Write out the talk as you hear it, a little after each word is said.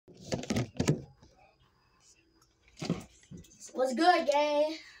What's good,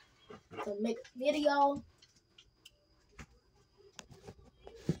 gang? To make a video.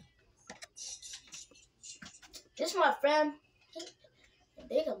 This is my friend.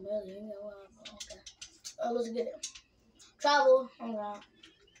 They can really, okay. Let's get it. Travel.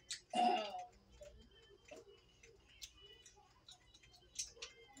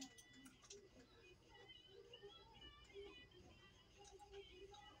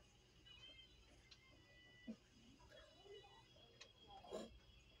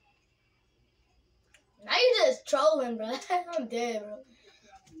 Now you just trolling, bro. I'm dead, bro.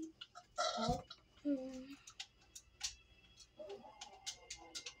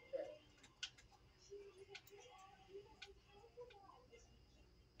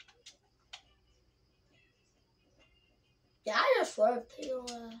 Yeah, I just swerved to your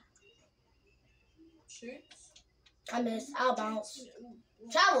I missed. I'll bounce.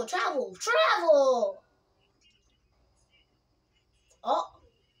 Travel. Oh.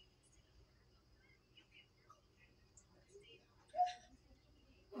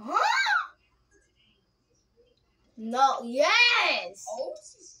 Huh? No. Yes.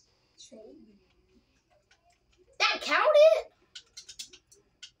 That counted?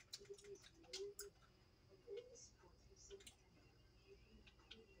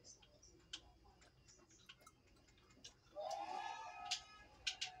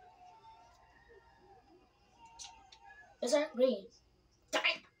 Is that green? Dang.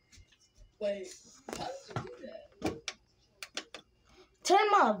 Wait, how did you do that? Turn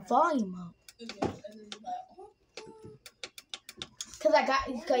my volume up.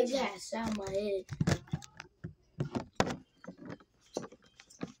 Cause you had sound in my head.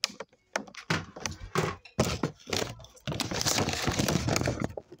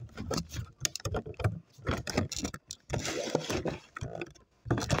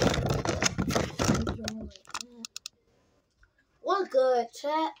 What's good,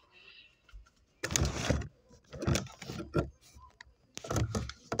 chat?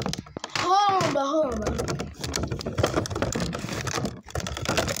 Hold on, bro.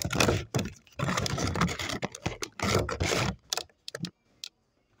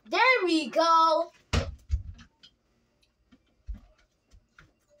 There we go.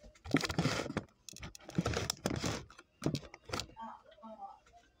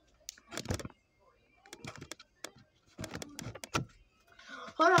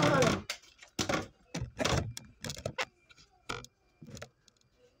 Hold on.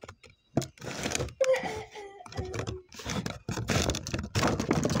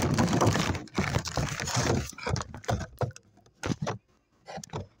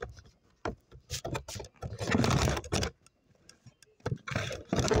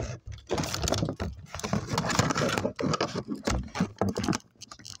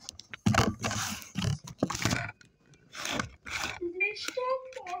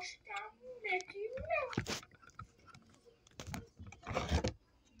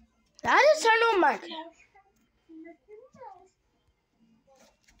 I just turned on my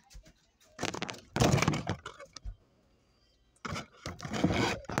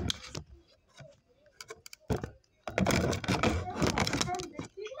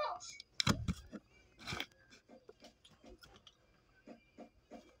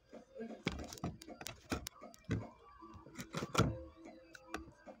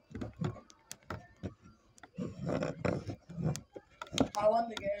I won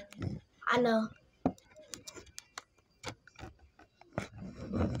the game. I know.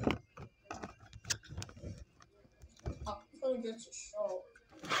 I'm gonna get your show.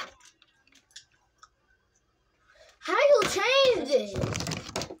 How you change it?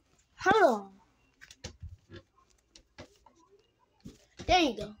 Hold on. There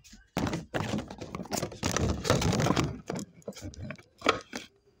you go.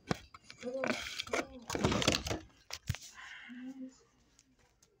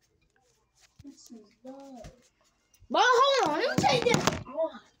 But hold on, let me take this. Oh,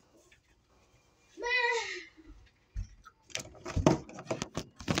 man.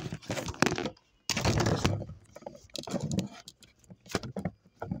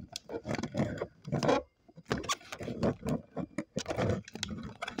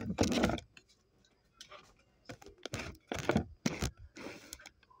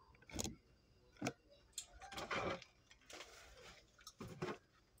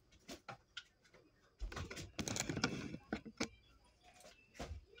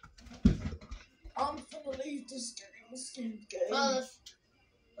 I'm gonna leave this game. Let's leave.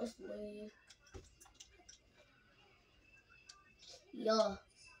 Yo,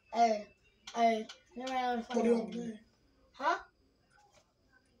 hey, What do you want to play? Huh?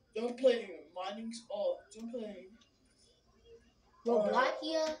 Don't play mining spot. Don't play.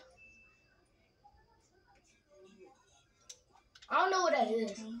 Robloxia? I don't know what that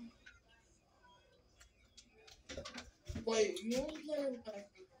is. Wait, you want to play like...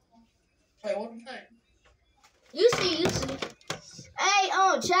 Wait, what time? You see. Hey,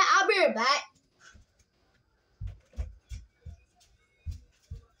 chat, I'll be right back.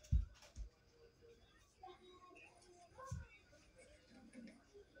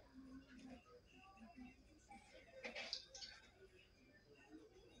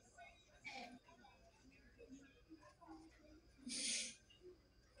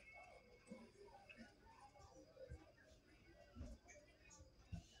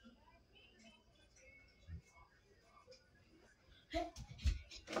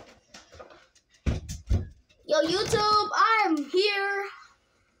 Yo, YouTube, I'm here.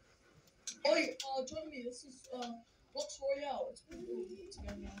 Wait, join me. This is Box Royale. It's pretty cool. It's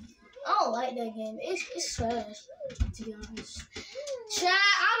going on. I don't like that game. It's trash, to be honest. Chat,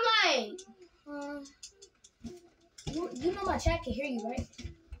 I'm like, you know my chat can hear you, right?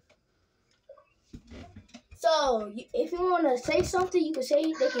 So if you want to say something, you can say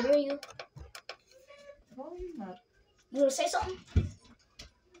it. They can hear you. Probably not. You want to say something?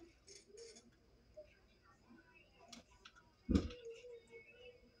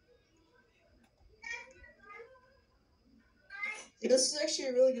 This is actually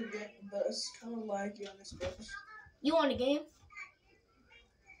a really good game, but it's kind of laggy on this box. You on the game?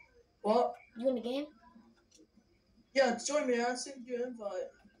 What? You in the game? Yeah, join me. I sent you an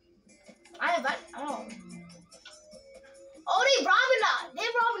invite. I invite. Oh, they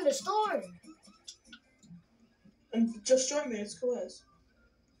robbing the store. And just join me. It's cool as.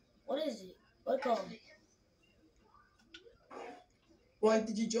 What is it? What it called? Wait,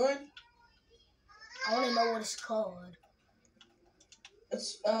 did you join? I want to know what it's called.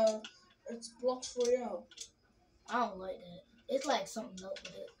 It's Blocks Royale. I don't like that. It's like something up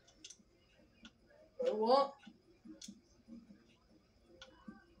with it. Wait, what?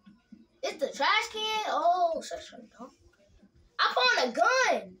 It's the trash can? Oh, such a dumb. I found a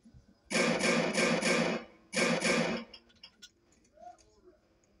gun.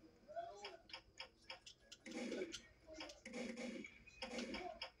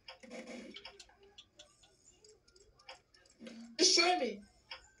 Just show me.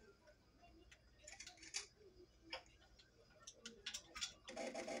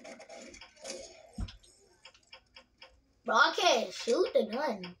 Bro, I can't shoot the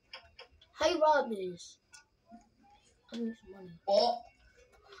gun. How you rob this? I need some money. What?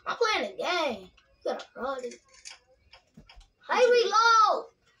 I'm playing a game. You gotta rob it. How you reload?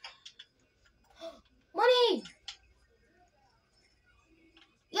 Money!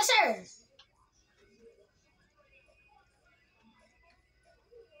 Yes, sir.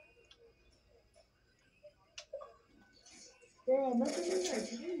 Bro, nothing in there,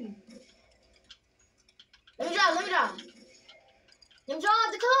 dude. Let me drive. Let me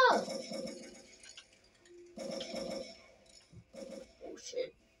drive the car. Oh, shit.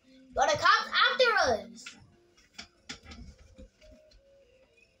 Yo, the cops after us.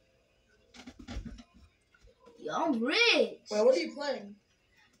 Yo, I'm rich. Wait, what are you playing?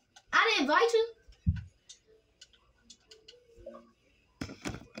 I didn't invite you.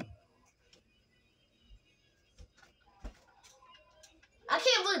 I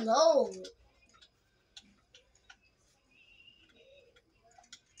can't reload.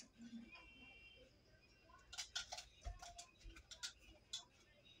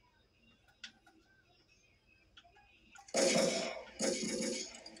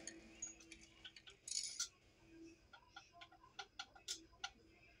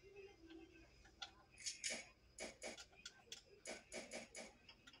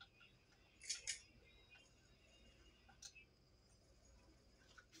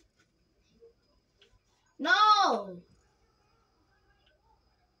 No.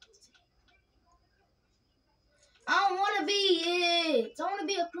 I don't want to be it. I want to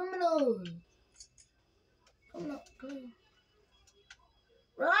be a criminal. Come on.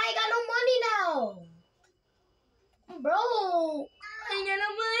 Bro, I ain't got no money now. I'm broke. I ain't got no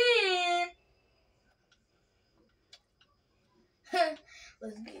money.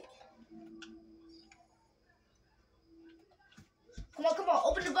 Let's get it. Come on.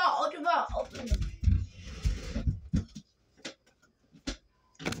 Open the vault. Open it.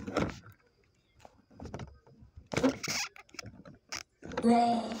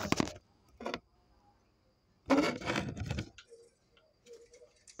 Bro.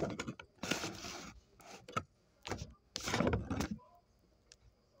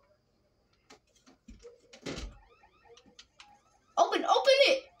 Open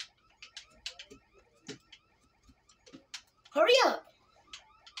it. Hurry up.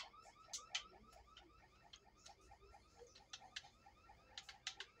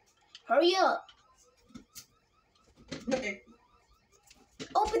 Hurry up.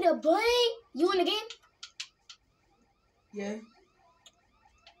 Open the blank. You in the game? Yeah.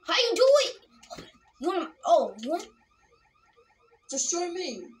 How you do it? You in? Oh, you in? Just join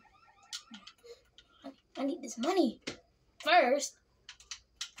me. I need this money first.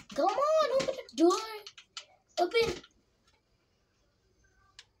 Come on, open the door. Open.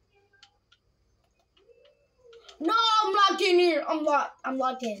 No, I'm locked in here. I'm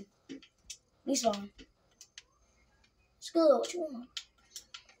locked in. He's on. It's good. What you want?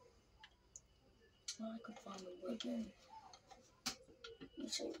 Oh, I could find a weapon. You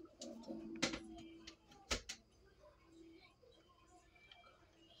say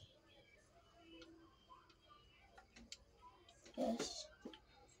yes.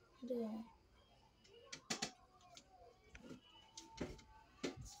 Yeah.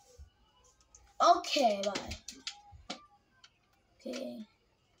 Okay, bye. Okay.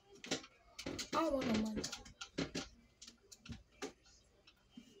 I don't want no money.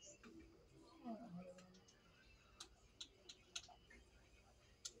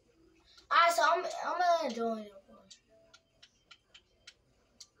 Alright, so I'm gonna join it.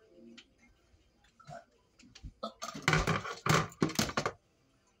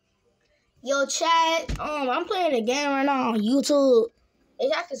 Yo, chat. I'm playing a game right now on YouTube.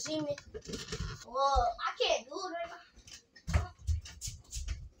 If y'all can see me. Well, I can't do it right now.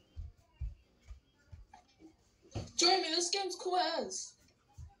 Join me. This game's cool as.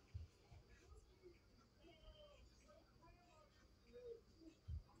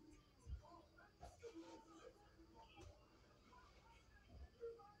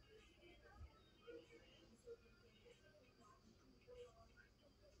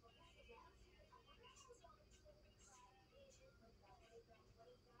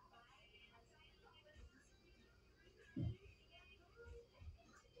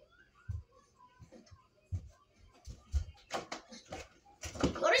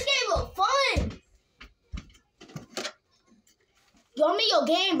 Yo, this game look fun. Yo, I'm in your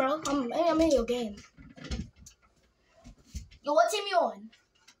game, bro. I'm in your game. Yo, what team you on?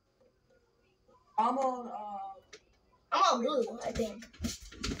 I'm on I'm on blue, I think.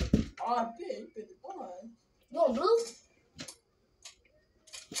 Big. You on blue?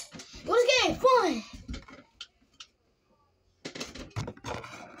 Yo, this game fun.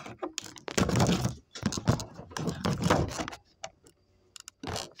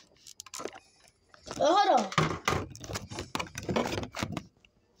 Hold on.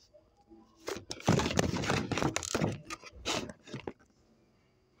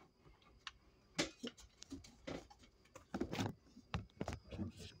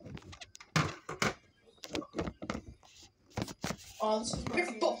 Oh, this is my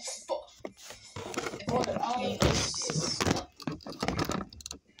friend.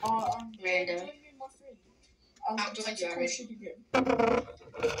 I'm Random. I'm joined you already. again.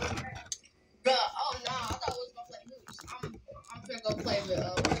 Bro, oh no, I thought we was gonna play hoops. I'm gonna go play with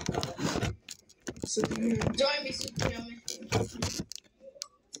Superhuman. join me, Superhuman.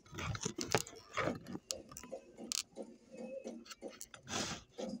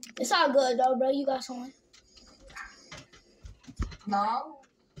 It's all good though, bro. You got someone. Nah,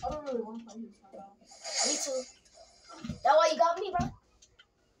 I don't really want to play hoops right now. Me too. That's why you got me, bro.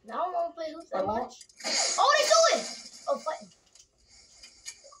 Now I don't want to play hoops that much. Oh, they do it! Oh, button.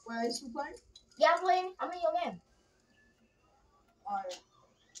 Wait, is you playing? Yeah, I'm playing. I'm in your game. Alright.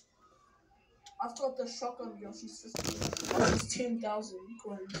 I've got the shotgun Yoshi's system. It's 10,000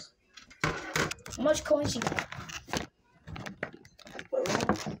 coins. How much coins you got? Wait,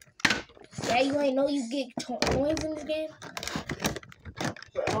 what? Yeah, you ain't know you get coins in this game?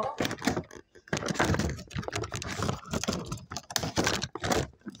 Wait, hold on.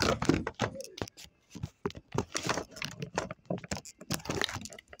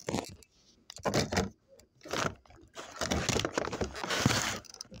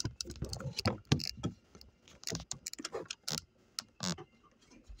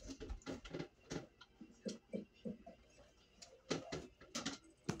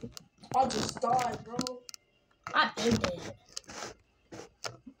 I just died, bro. I been dead.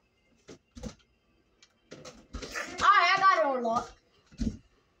 Alright, I got it on lock.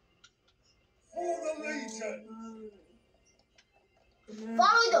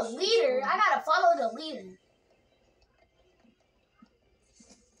 Follow the leader. I gotta follow the leader.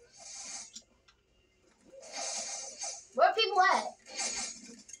 Where people at?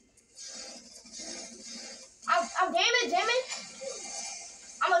 I'm damaged.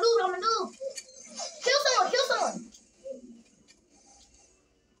 I'm a noob. Kill someone.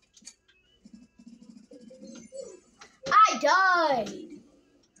 I died.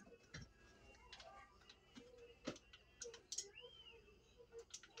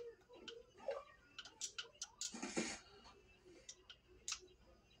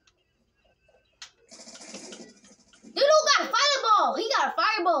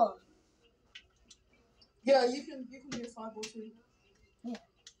 fireball. Yeah, you can get fireball too. Yeah.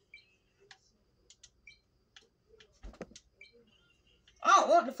 I don't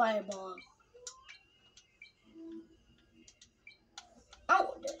want the fireball. I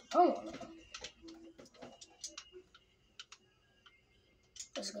want it. I don't want it.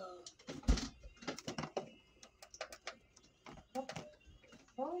 Let's go.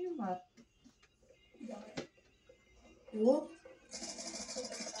 Oh, you might. What?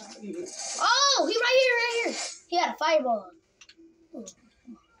 Oh, he right here. He had a fireball. Ooh.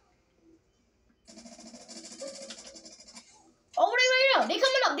 Oh, they right now. They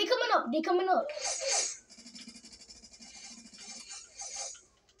coming up.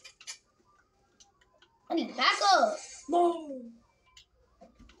 I need to back up. No.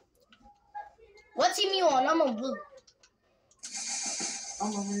 What team you on? I'm on blue.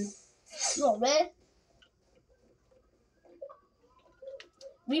 I'm on red. You on red?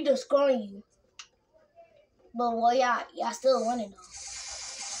 We just scoring you. But well, y'all still winning though.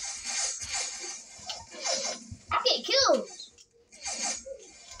 I get kills.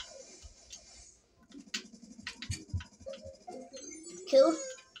 Killed.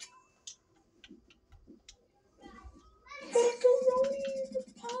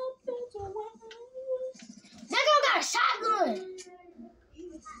 That girl got a shotgun.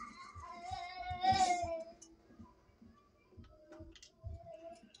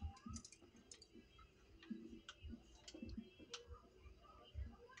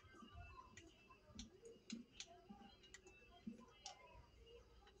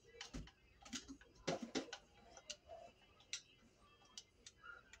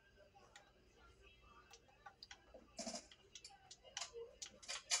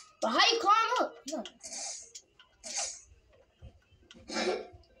 But how you climb up? No.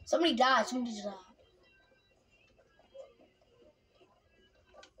 Somebody died. Somebody just died.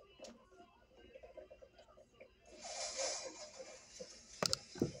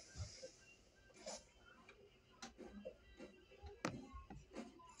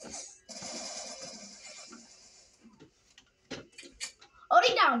 Oh,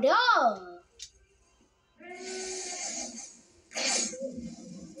 they down there.